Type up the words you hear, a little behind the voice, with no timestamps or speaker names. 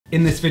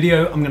In this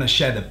video, I'm gonna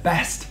share the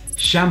best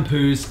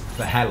shampoos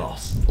for hair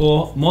loss,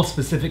 or more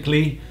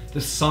specifically,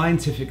 the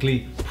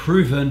scientifically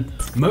proven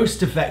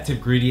most effective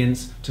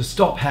ingredients to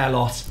stop hair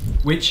loss,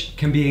 which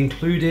can be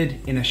included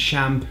in a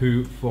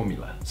shampoo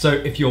formula. So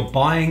if you're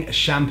buying a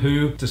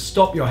shampoo to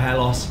stop your hair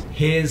loss,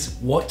 here's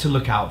what to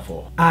look out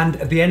for. And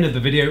at the end of the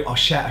video, I'll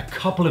share a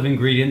couple of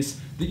ingredients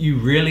that you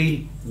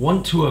really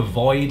want to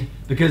avoid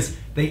because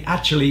they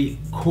actually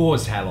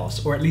cause hair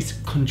loss, or at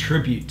least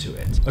contribute to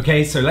it.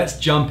 Okay, so let's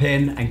jump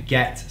in and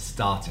get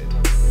started.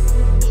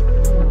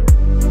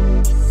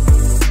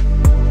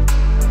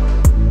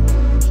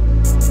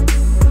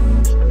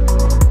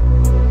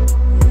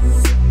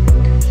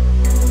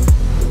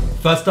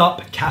 First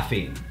up,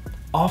 caffeine.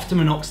 After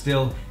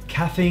minoxidil,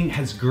 caffeine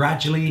has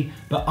gradually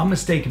but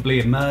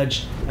unmistakably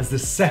emerged as the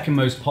second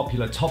most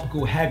popular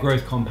topical hair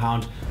growth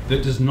compound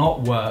that does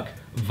not work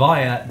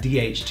via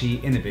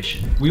DHT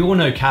inhibition. We all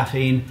know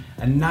caffeine,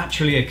 a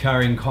naturally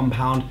occurring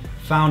compound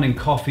found in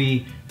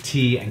coffee,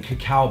 tea, and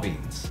cacao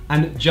beans.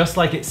 And just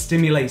like it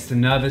stimulates the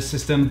nervous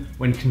system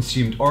when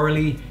consumed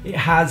orally, it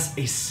has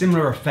a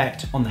similar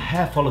effect on the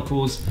hair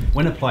follicles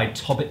when applied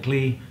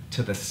topically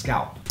to the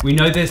scalp. We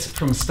know this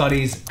from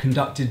studies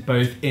conducted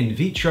both in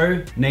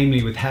vitro,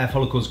 namely with hair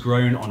follicles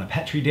grown on a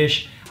petri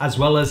dish, as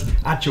well as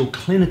actual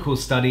clinical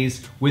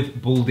studies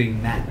with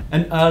balding men.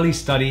 An early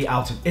study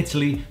out of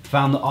Italy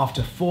found that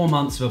after 4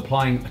 months of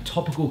applying a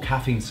topical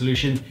caffeine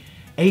solution,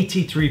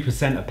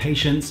 83% of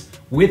patients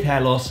with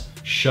hair loss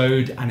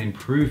showed an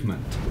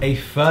improvement. A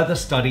further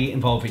study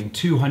involving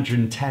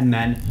 210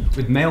 men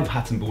with male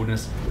pattern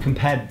baldness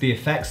compared the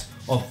effects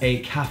of a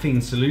caffeine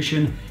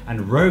solution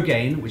and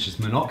Rogaine, which is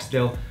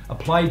minoxidil,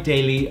 applied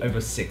daily over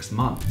 6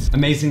 months.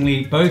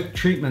 Amazingly, both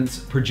treatments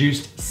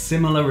produced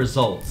similar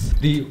results.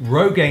 The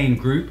Rogaine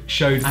group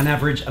showed an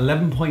average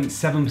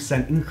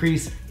 11.7%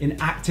 increase in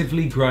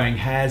actively growing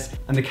hairs,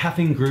 and the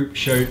caffeine group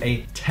showed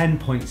a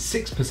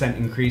 10.6%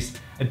 increase,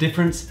 a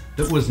difference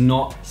that was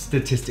not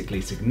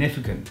statistically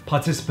significant.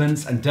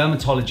 Participants and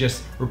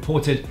dermatologists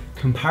reported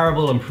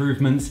comparable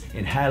improvements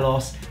in hair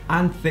loss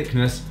and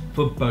thickness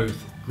for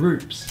both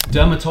groups.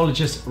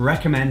 Dermatologists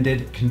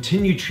recommended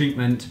continued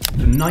treatment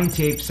for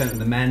 98% of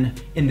the men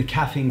in the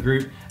caffeine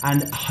group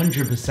and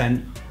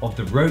 100% of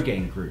the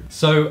Rogaine group.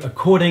 So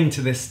according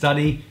to this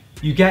study,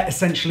 you get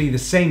essentially the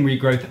same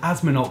regrowth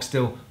as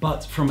minoxidil,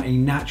 but from a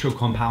natural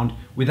compound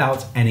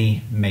without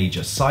any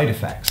major side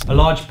effects. A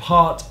large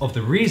part of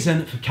the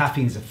reason for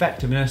caffeine's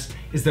effectiveness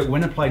is that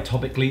when applied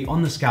topically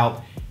on the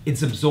scalp,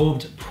 it's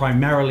absorbed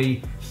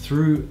primarily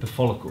through the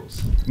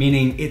follicles,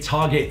 meaning it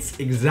targets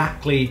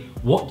exactly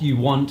what you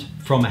want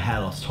from a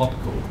hair loss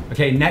topical.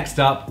 Okay, next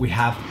up we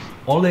have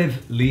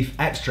olive leaf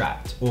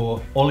extract,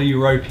 or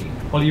oleuropein.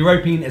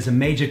 Oleuropein is a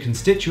major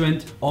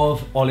constituent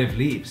of olive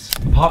leaves.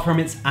 Apart from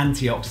its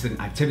antioxidant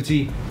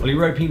activity,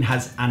 oleuropein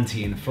has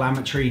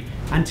anti-inflammatory,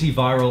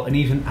 antiviral, and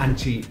even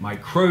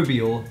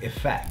antimicrobial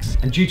effects.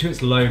 And due to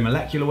its low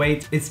molecular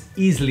weight, it's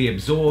easily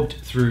absorbed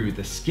through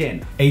the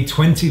skin. A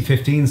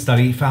 2015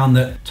 study found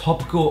that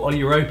topical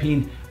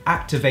oleuropein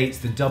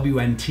activates the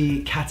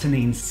WNT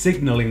catenin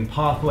signaling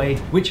pathway,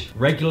 which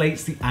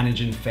regulates the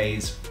anagen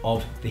phase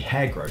of the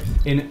hair growth.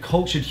 In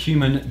cultured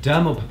human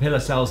dermal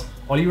papilla cells,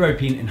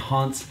 oleuropein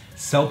enhanced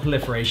cell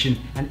proliferation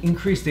and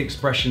increased the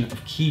expression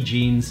of key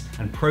genes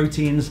and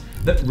proteins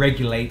that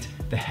regulate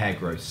the hair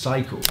growth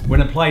cycle.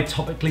 When applied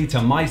topically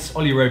to mice,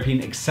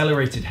 oleuropein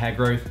accelerated hair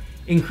growth,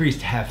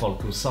 increased hair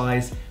follicle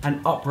size,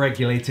 and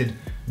upregulated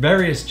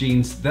various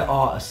genes that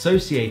are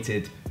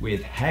associated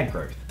with hair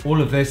growth.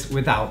 All of this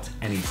without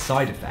any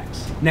side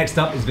effects. Next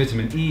up is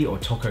vitamin E, or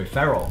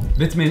tocopherol.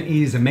 Vitamin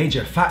E is a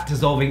major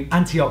fat-dissolving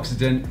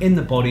antioxidant in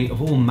the body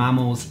of all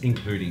mammals,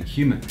 including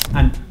humans.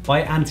 And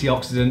by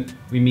antioxidant,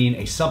 we mean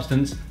a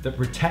substance that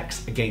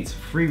protects against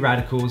free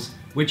radicals,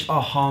 which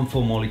are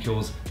harmful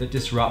molecules that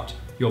disrupt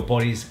your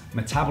body's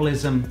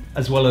metabolism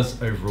as well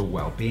as overall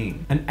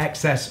well-being. An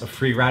excess of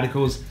free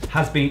radicals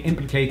has been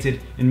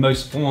implicated in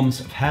most forms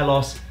of hair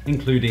loss,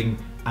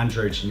 including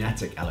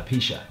androgenetic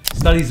alopecia.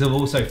 Studies have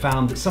also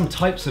found that some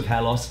types of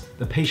hair loss,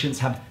 the patients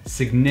have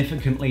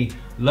significantly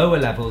lower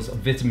levels of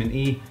vitamin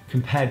E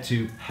compared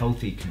to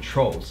healthy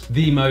controls.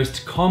 The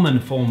most common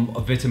form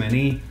of vitamin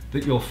E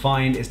that you'll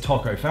find is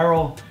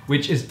tocopherol,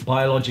 which is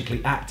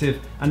biologically active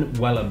and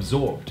well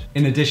absorbed.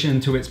 In addition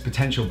to its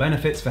potential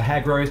benefits for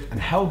hair growth and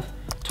health,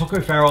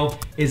 tocopherol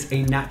is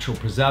a natural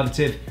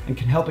preservative and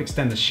can help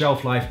extend the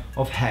shelf life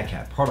of hair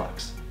care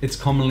products. It's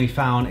commonly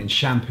found in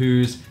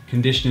shampoos,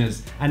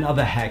 conditioners, and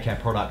other hair care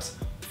products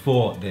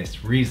for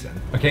this reason.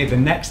 Okay, the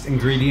next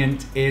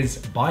ingredient is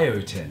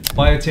biotin.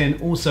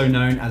 Biotin, also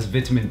known as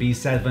vitamin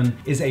B7,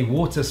 is a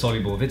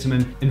water-soluble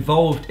vitamin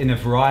involved in a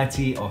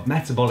variety of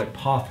metabolic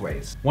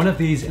pathways. One of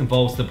these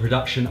involves the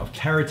production of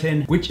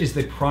keratin, which is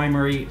the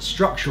primary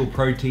structural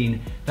protein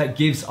that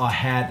gives our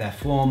hair their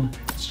form,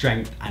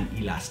 strength, and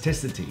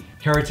elasticity.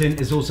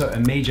 Keratin is also a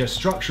major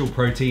structural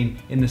protein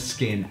in the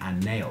skin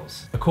and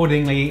nails.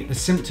 Accordingly, the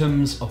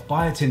symptoms of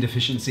biotin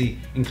deficiency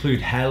include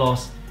hair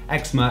loss,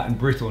 eczema, and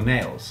brittle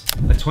nails.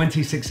 A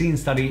 2016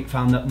 study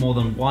found that more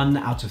than 1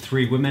 out of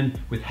 3 women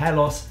with hair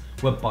loss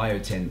were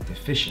biotin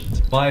deficient.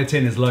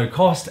 Biotin is low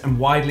cost and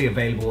widely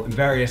available in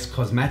various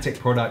cosmetic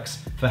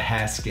products for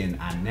hair, skin,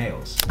 and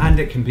nails. And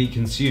it can be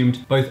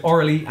consumed both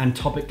orally and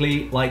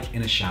topically, like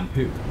in a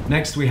shampoo.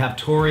 Next, we have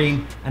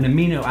taurine, an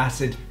amino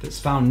acid that's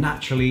found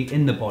naturally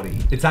in the body.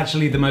 It's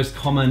actually the most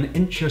common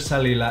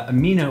intracellular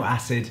amino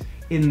acid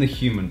in the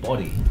human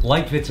body.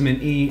 Like vitamin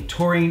E,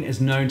 taurine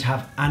is known to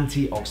have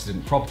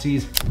antioxidant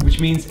properties, which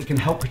means it can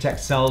help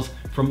protect cells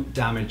from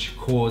damage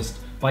caused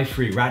by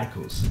free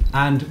radicals.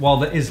 And while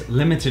there is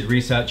limited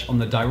research on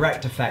the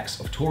direct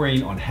effects of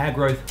taurine on hair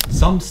growth,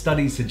 some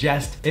studies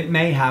suggest it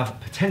may have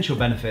potential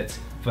benefits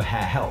for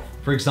hair health.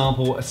 For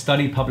example, a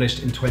study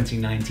published in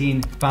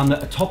 2019 found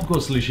that a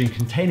topical solution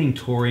containing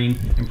taurine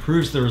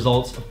improves the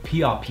results of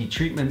PRP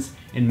treatments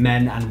in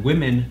men and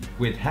women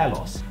with hair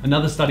loss.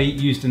 Another study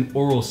used an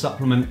oral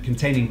supplement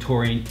containing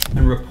taurine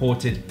and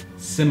reported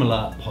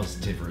similar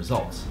positive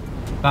results.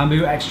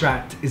 Bamboo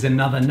extract is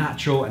another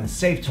natural and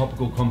safe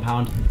topical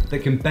compound that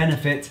can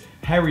benefit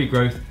hair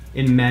regrowth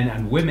in men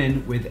and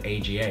women with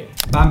AGA.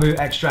 Bamboo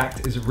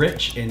extract is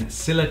rich in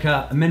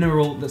silica, a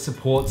mineral that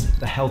supports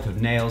the health of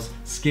nails,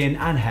 skin,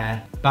 and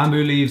hair.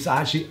 Bamboo leaves are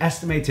actually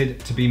estimated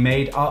to be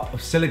made up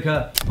of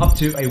silica up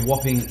to a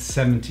whopping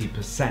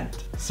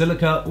 70%.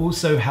 Silica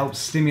also helps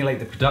stimulate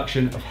the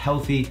production of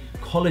healthy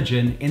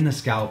collagen in the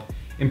scalp,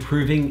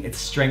 improving its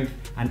strength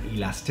and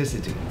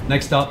elasticity.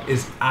 Next up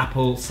is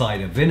apple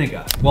cider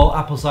vinegar. While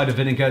apple cider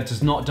vinegar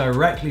does not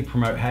directly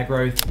promote hair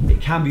growth, it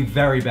can be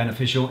very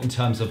beneficial in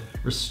terms of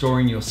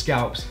restoring your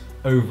scalp's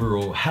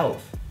overall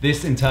health.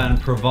 This in turn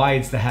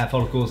provides the hair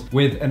follicles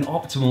with an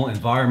optimal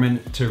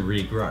environment to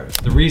regrow.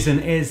 The reason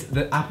is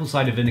that apple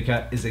cider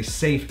vinegar is a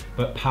safe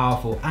but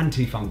powerful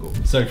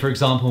antifungal. So for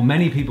example,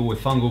 many people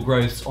with fungal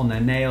growths on their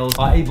nails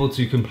are able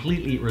to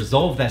completely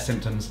resolve their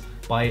symptoms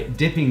by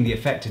dipping the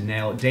affected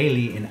nail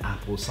daily in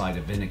apple cider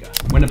vinegar.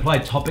 When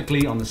applied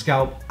topically on the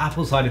scalp,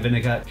 apple cider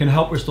vinegar can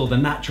help restore the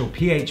natural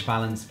pH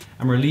balance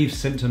and relieve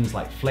symptoms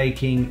like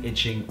flaking,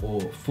 itching, or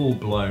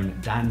full-blown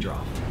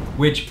dandruff.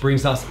 Which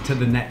brings us to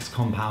the next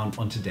compound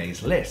on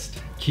today's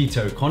list,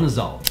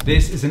 ketoconazole.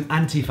 This is an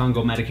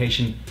antifungal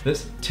medication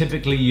that's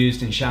typically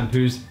used in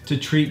shampoos to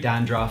treat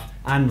dandruff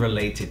and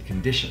related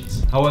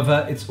conditions.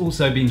 However, it's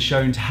also been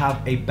shown to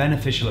have a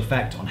beneficial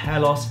effect on hair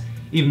loss,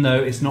 even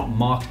though it's not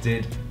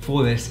marketed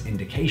for this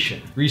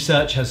indication.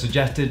 Research has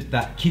suggested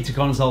that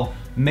ketoconazole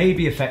may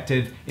be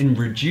effective in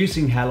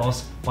reducing hair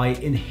loss by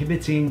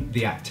inhibiting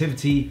the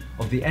activity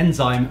of the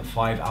enzyme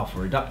 5-alpha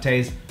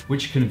reductase,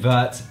 which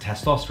converts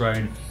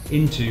testosterone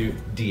into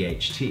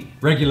DHT.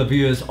 Regular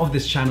viewers of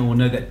this channel will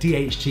know that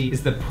DHT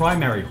is the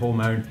primary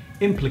hormone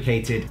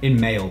implicated in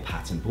male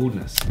pattern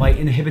baldness. By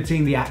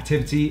inhibiting the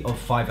activity of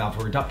 5-alpha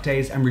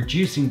reductase and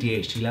reducing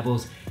DHT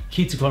levels,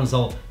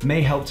 ketoconazole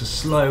may help to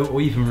slow or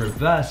even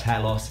reverse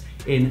hair loss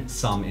in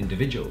some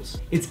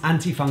individuals. Its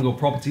antifungal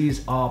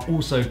properties are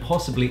also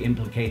possibly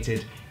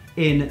implicated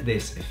in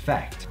this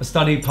effect. A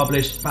study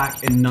published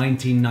back in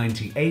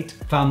 1998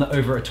 found that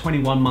over a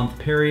 21-month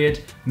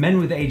period, men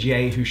with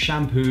AGA who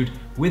shampooed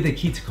with a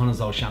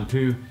ketoconazole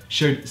shampoo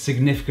showed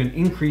significant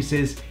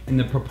increases in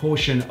the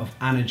proportion of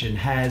anagen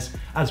hairs,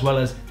 as well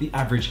as the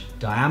average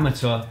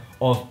diameter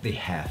of the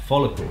hair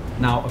follicle.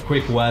 Now, a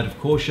quick word of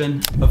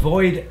caution: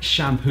 avoid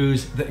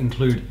shampoos that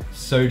include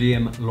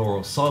sodium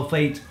lauryl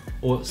sulfate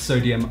or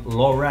sodium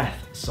laureth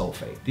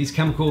sulfate. These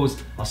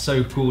chemicals are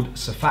so-called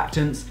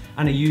surfactants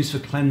and are used for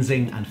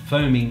cleansing and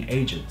foaming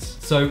agents.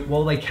 So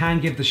while they can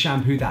give the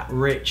shampoo that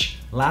rich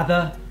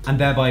lather and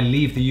thereby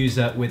leave the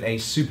user with a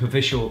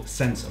superficial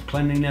sense of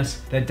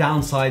cleanliness, their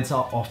downsides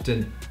are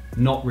often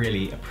not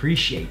really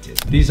appreciated.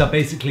 These are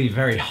basically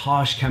very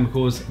harsh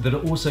chemicals that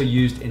are also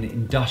used in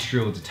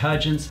industrial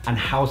detergents and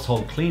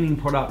household cleaning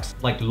products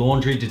like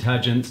laundry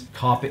detergents,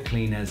 carpet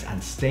cleaners,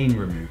 and stain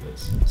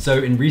removers.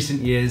 So in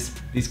recent years,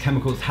 these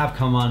chemicals have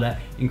come under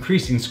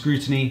increasing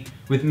scrutiny,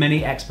 with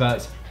many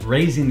experts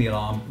raising the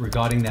alarm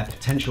regarding their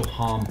potential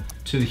harm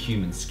to the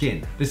human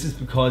skin. This is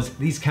because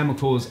these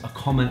chemicals are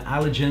common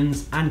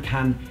allergens and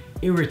can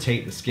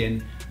irritate the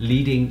skin,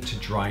 leading to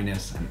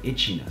dryness and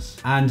itchiness.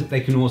 And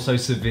they can also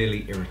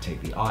severely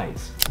irritate the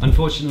eyes.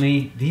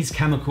 Unfortunately, these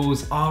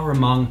chemicals are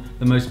among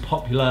the most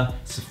popular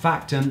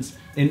surfactants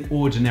in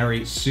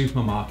ordinary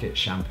supermarket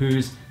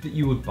shampoos that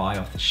you would buy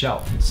off the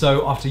shelf.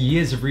 So after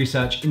years of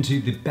research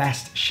into the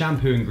best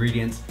shampoo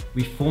ingredients,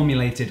 we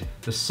formulated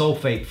the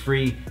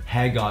sulfate-free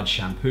Hairguard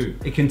Shampoo.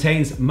 It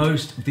contains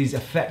most of these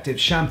effective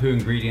shampoo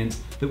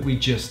ingredients that we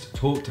just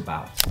talked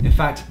about. In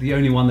fact, the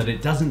only one that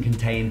it doesn't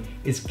contain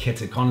is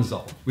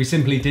ketoconazole. We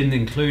simply didn't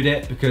include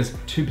it because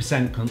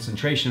 2%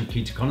 concentration of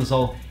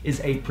ketoconazole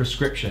is a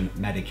prescription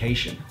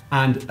medication,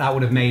 and that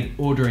would have made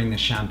ordering the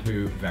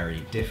shampoo very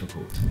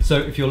difficult. So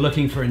if you're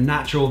looking for a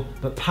natural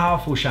but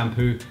powerful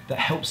shampoo that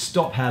helps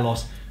stop hair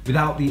loss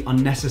without the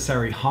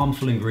unnecessary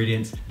harmful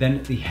ingredients,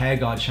 then the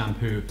Hairguard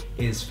shampoo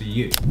is for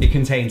you. It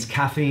contains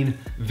caffeine,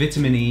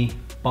 vitamin E,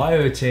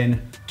 biotin,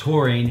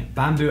 taurine,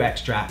 bamboo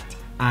extract,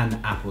 and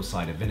apple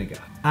cider vinegar.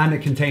 and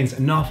it contains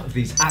enough of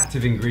these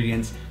active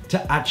ingredients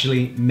to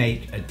actually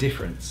make a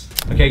difference.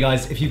 Okay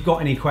guys, if you've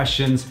got any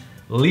questions,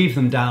 leave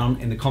them down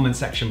in the comment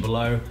section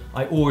below.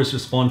 I always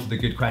respond to the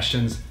good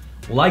questions.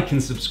 Like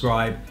and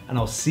subscribe, and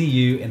I'll see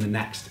you in the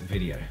next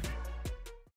video.